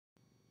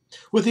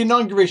With the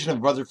inauguration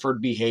of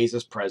Rutherford B. Hayes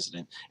as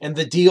president and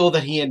the deal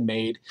that he had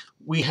made,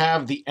 we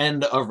have the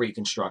end of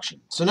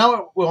Reconstruction. So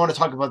now we want to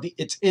talk about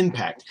its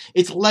impact,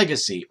 its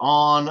legacy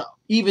on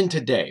even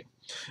today.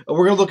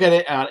 We're going to look at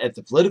it at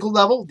the political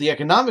level, the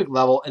economic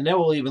level, and then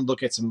we'll even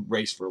look at some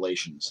race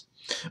relations.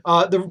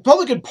 The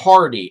Republican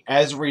Party,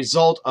 as a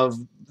result of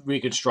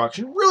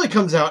Reconstruction, really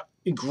comes out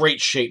in great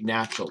shape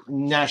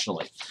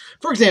nationally.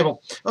 For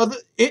example,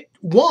 it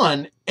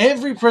won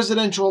every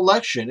presidential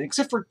election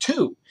except for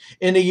two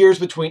in the years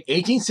between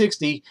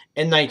 1860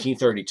 and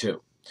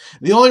 1932.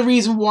 The only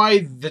reason why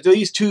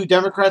these two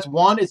Democrats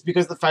won is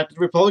because of the fact that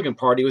the Republican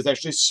Party was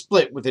actually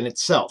split within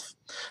itself.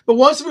 But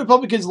once the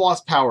Republicans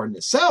lost power in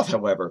the South,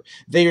 however,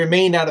 they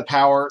remained out of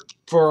power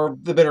for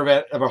the better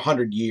of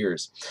 100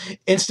 years.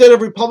 Instead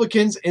of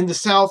Republicans in the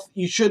South,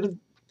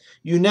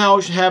 you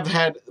now have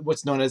had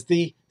what's known as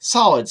the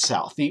Solid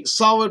South, the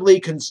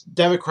solidly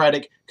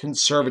democratic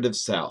conservative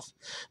South.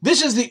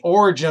 This is the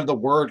origin of the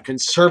word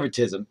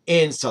conservatism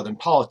in Southern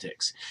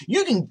politics.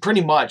 You can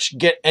pretty much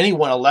get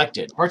anyone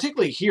elected,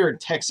 particularly here in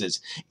Texas,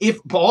 if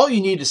all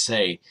you need to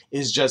say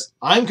is just,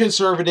 I'm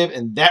conservative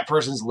and that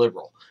person's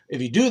liberal.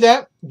 If you do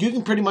that, you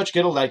can pretty much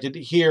get elected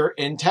here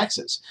in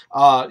Texas.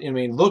 I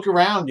mean, look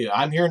around you.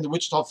 I'm here in the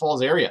Wichita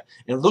Falls area,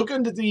 and look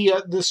into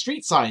the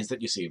street signs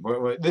that you see.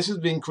 This is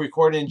being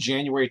recorded in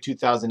January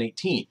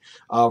 2018,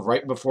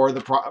 right before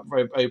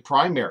the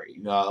primary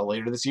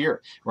later this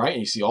year, right? And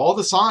you see all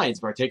the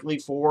signs, particularly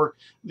for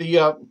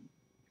the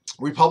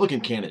Republican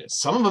candidates.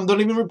 Some of them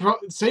don't even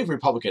say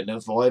Republican.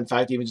 In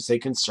fact, even just say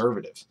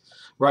conservative,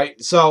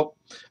 right? So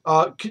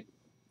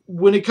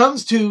when it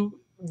comes to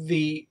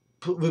the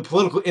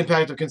political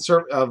impact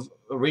of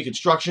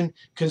Reconstruction,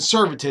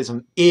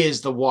 conservatism is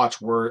the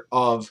watchword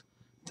of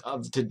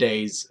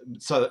today's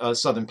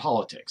Southern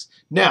politics.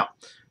 Now,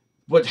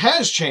 what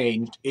has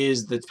changed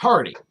is the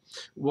party.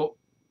 Well,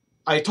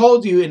 I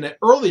told you in an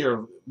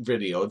earlier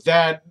video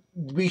that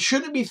we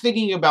shouldn't be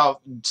thinking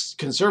about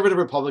conservative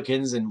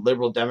Republicans and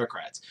liberal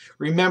Democrats.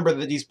 Remember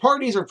that these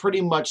parties are pretty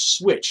much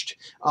switched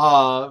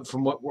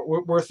from what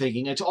we're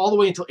thinking until all the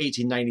way until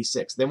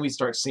 1896. Then we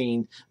start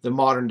seeing the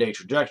modern day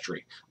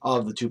trajectory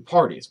of the two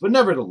parties. But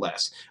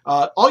nevertheless,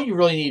 all you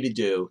really need to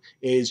do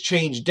is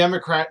change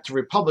Democrat to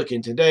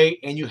Republican today,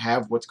 and you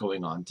have what's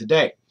going on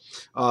today.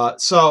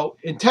 So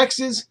in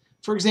Texas,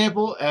 for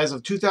example, as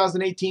of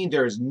 2018,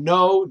 there is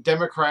no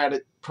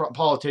Democratic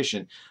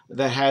politician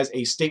that has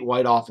a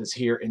statewide office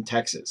here in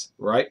Texas,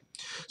 right?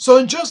 So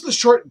in just a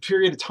short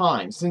period of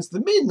time, since the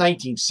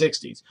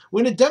mid-1960s,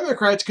 when the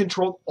Democrats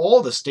controlled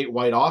all the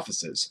statewide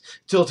offices,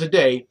 till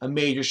today, a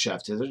major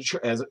shift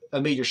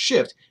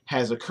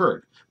has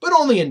occurred, but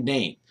only in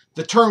name.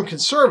 The term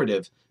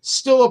conservative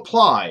still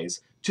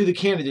applies to the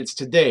candidates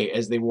today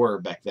as they were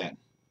back then.